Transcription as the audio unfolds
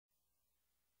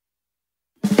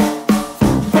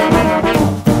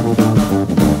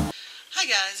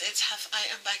guys, it's I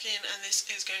am back in, and this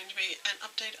is going to be an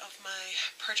update of my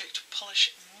Project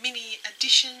Polish Mini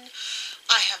Edition.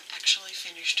 I have actually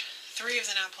finished 3 of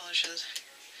the nail polishes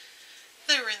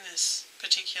that are in this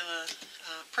particular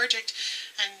project,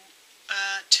 and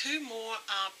 2 more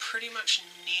are pretty much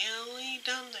nearly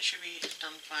done. They should be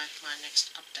done by my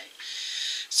next update.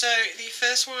 So the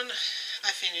first one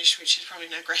I finished, which is probably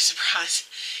no great surprise,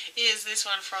 is this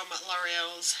one from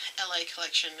L'Oreal's LA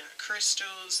Collection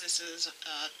Crystals. This is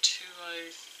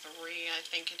 203, I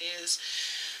think it is.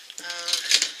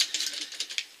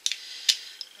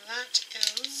 That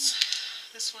is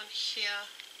this one here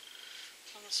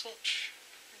on the swatch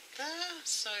right there.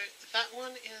 So that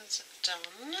one is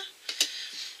done.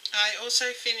 I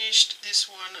also finished this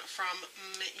one from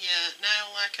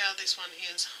Nail Lacquer. This one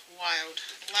is Wild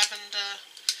Lavender,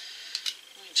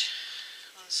 which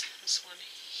was this one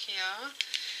here.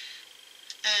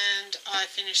 And I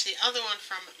finished the other one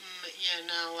from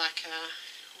Nail Lacquer,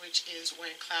 which is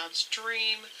When Clouds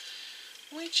Dream,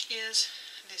 which is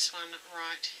this one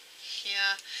right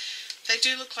here. They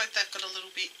do look like they've got a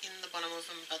little bit in the bottom of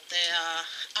them, but they are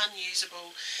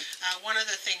unusable. One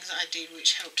of the things I did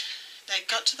which helped, they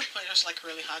got to the point it was like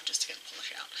really hard just to get the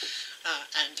polish out,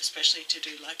 and especially to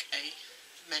do like a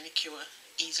manicure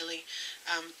easily.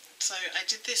 So I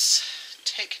did this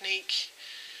technique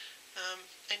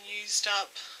and used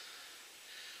up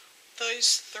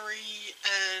those 3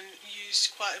 and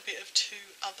used quite a bit of 2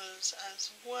 others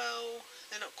as well.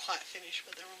 They're not quite finished,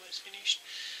 but they're almost finished.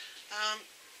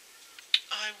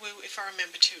 I will, if I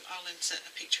remember to, I'll insert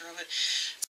a picture of it.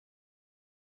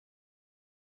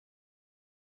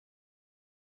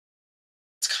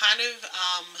 It's kind of,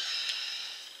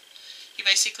 you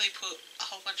basically put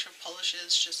a whole bunch of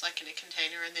polishes just like in a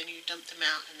container, and then you dump them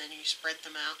out, and then you spread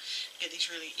them out. You get these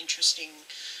really interesting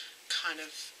kind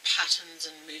of patterns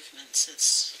and movements.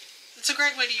 It's a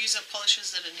great way to use up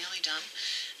polishes that are nearly done,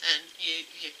 and you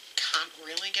can't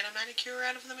really get a manicure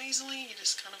out of them easily. You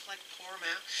just kind of like pour them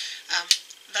out.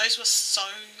 Those were so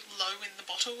low in the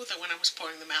bottle that when I was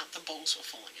pouring them out, the balls were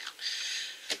falling out,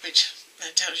 which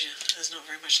that tells you there's not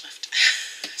very much left.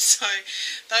 So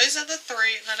those are the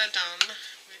 3 that are done,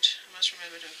 which I must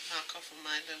remember to mark off on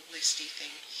my little listy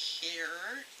thing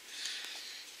here.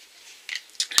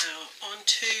 Now on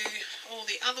to all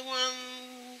the other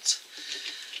ones.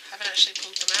 I haven't actually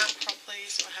pulled them out properly,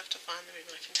 so I have to find them in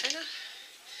my container.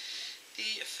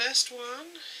 The first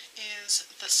one is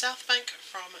the South Bank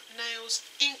from Nails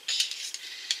Inc.,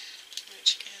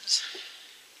 which is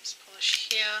this polish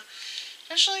here.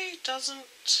 It actually don't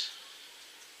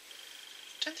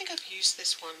think I've used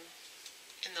this one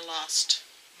in the last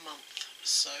month,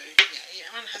 so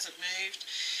yeah, that one hasn't moved.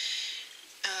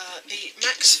 The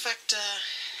Max Factor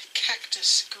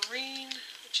Cactus Green,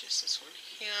 which is this one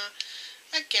here.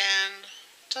 Again,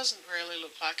 doesn't really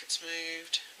look like it's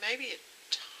moved. Maybe it,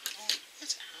 oh,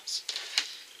 yes it has.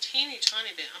 Teeny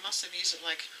tiny bit. I must have used it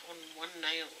like on one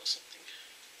nail or something.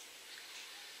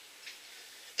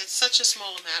 It's such a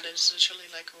small amount, it's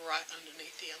literally like right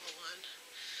underneath the other line.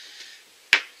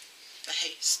 But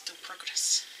hey, still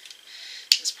progress.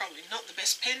 It's probably not the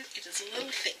best pen, it is a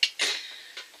little thick.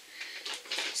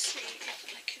 Let's see if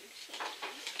I can find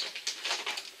it.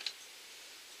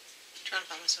 I'm trying to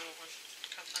find myself one.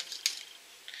 Can't find it.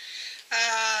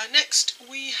 Next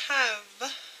we have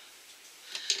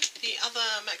the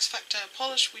other Max Factor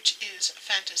polish, which is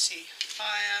Fantasy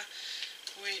Fire,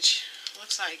 which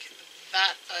looks like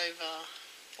that over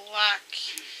black.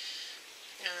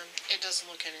 It doesn't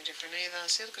look any different either.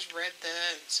 See, look, it's red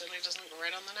there. It certainly doesn't look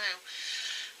red on the nail.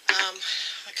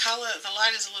 The colour, the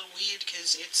light is a little weird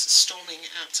because it's storming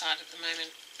outside at the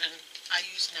moment, and I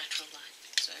use natural light.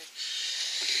 So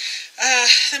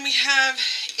then we have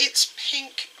It's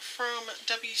Pink from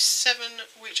W7,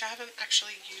 which I haven't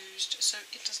actually used, so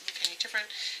it doesn't look any different.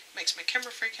 It makes my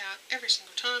camera freak out every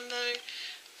single time though.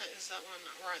 That is that one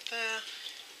right there.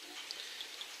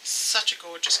 Such a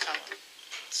gorgeous colour.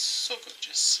 So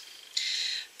gorgeous.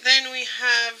 Then we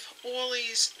have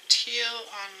Orly's Teal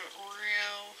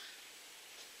Unreal.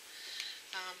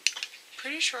 I'm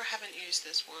pretty sure I haven't used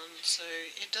this one, so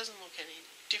it doesn't look any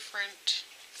different.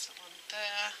 There's that one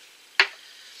there.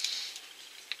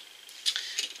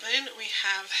 Then we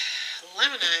have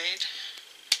Lemonade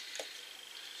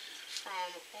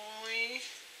from Orly,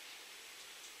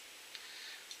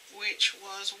 which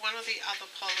was one of the other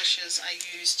polishes I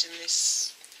used in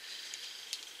this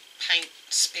paint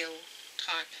spill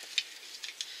type.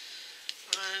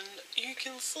 And you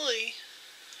can see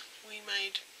we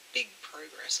made big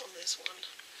progress on this one.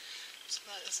 So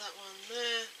that is that one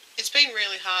there. It's been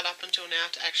really hard up until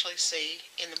now to actually see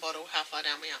in the bottle how far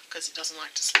down we are, because it doesn't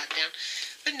like to slide down.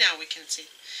 but now we can see.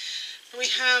 And we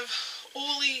have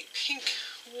Orly Pink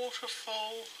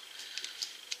Waterfall,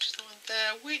 which is the one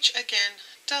there, which again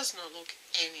does not look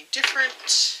any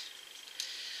different.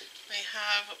 We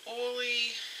have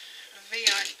Orly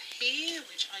VIP,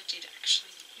 which I did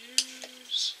actually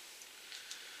use.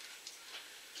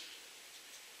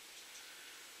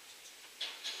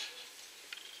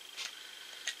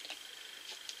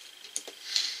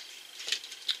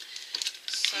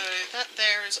 So that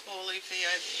there is Orly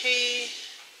VIP.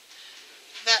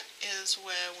 That is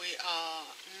where we are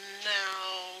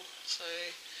now. So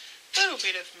a little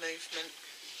bit of movement.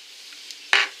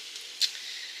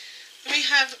 Then we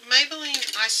have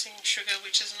Maybelline Icing Sugar,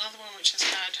 which is another one which has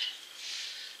had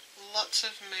lots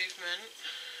of movement.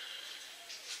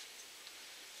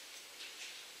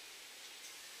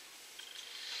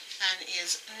 And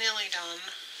is nearly done.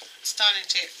 It's starting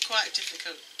to get quite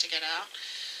difficult to get out.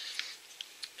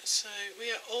 So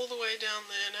we are all the way down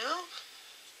there now.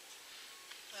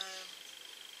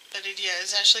 But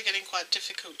it's actually getting quite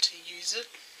difficult to use it.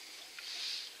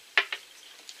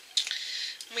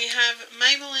 We have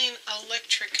Maybelline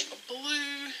Electric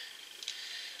Blue,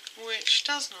 which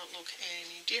does not look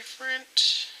any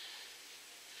different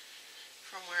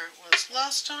from where it was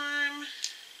last time.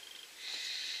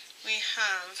 We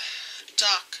have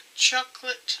Dark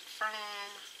Chocolate from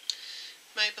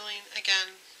Maybelline.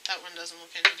 Again, that one doesn't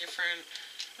look any different.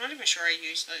 I'm not even sure I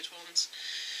used those ones.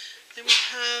 Then we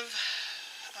have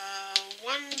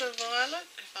Wonder Violet,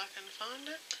 if I can find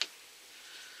it.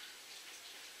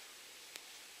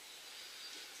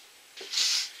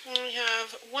 And we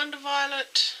have Wonder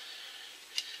Violet,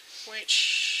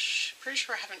 which I'm pretty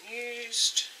sure I haven't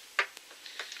used.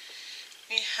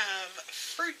 We have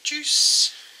Fruit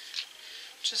Juice,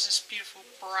 which is this beautiful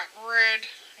bright red.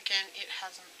 Again, it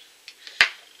hasn't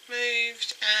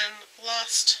moved. And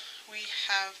last we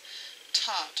have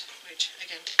Tarte, which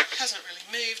again hasn't really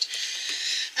moved.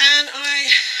 And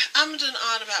I ummed and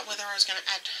ahed about whether I was going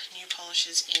to add new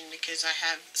polishes in, because I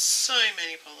have so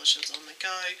many polishes on the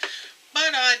go,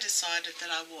 but I decided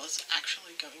that I was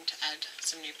actually going to add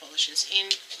some new polishes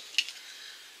in,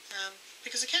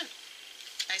 because I can,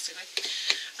 basically.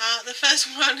 The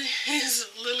first one is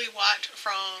Lily White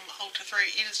from Ultra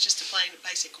 3. It is just a plain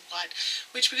basic white,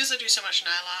 which, because I do so much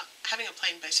nail art, having a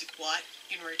plain basic white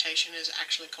in rotation is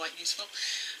actually quite useful.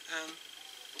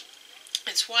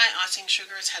 It's why Icing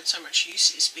Sugar has had so much use,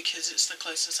 is because it's the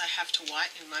closest I have to white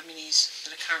in my minis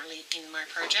that are currently in my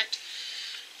project.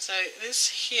 So this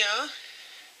here,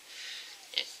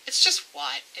 it's just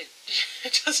white. It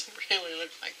doesn't really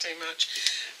look like too much.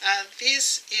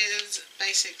 This is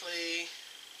basically,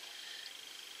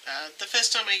 the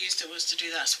first time I used it was to do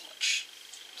that swatch.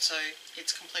 So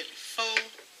it's completely full.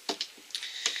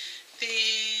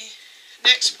 The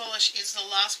next polish is the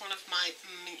last one of my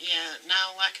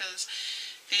nail lacquers.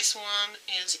 This one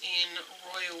is in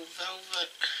Royal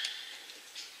Velvet.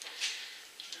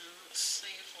 Let's see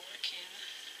if I can.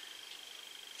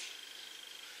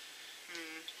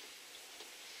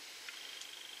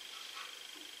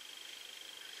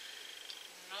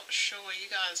 Not sure you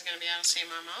guys are going to be able to see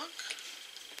my mark.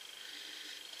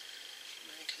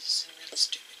 Because it's in a real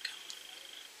stupid colour.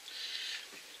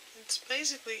 It's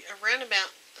basically around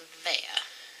about there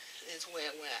is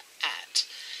where we're at.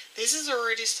 This is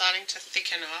already starting to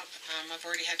thicken up. I've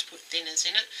already had to put thinners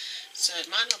in it, so it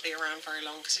might not be around very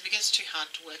long, because if it gets too hard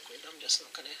to work with, I'm just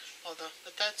not going to bother.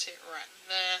 But that's it right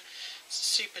there. It's a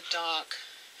super dark,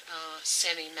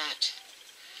 semi-matte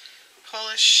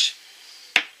polish.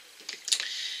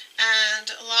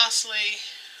 And lastly,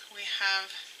 we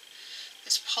have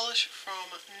this polish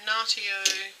from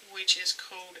Natio, which is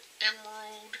called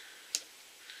Emerald.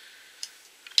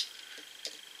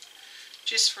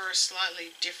 Just for a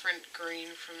slightly different green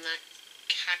from that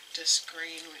cactus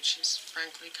green, which is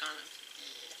frankly kind of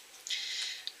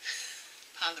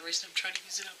part of the reason I'm trying to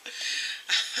use it up.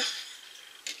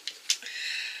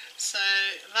 So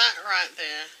that right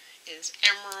there is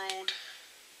Emerald.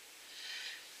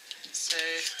 So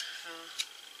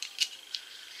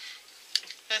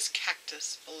there's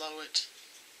cactus below it,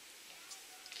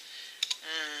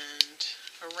 and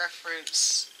for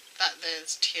reference, that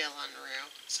there's Teal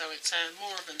Unreal. So it's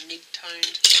more of a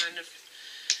mid-toned kind of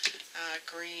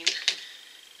green.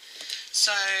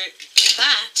 So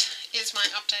that is my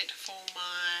update for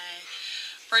my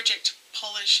Project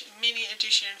Polish Mini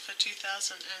Edition for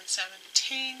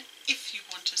 2017. If you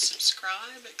want to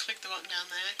subscribe, click the button down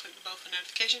there, click the bell for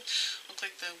notifications, or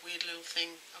click the weird little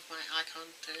thing of my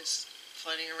icon that is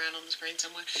floating around on the screen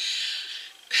somewhere.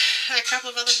 A couple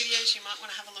of other videos you might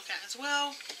want to have a look at as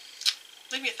well.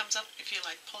 Leave me a thumbs up if you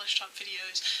like polish type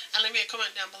videos, and leave me a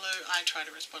comment down below. I try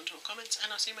to respond to all comments,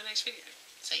 and I'll see you in my next video.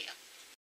 See ya.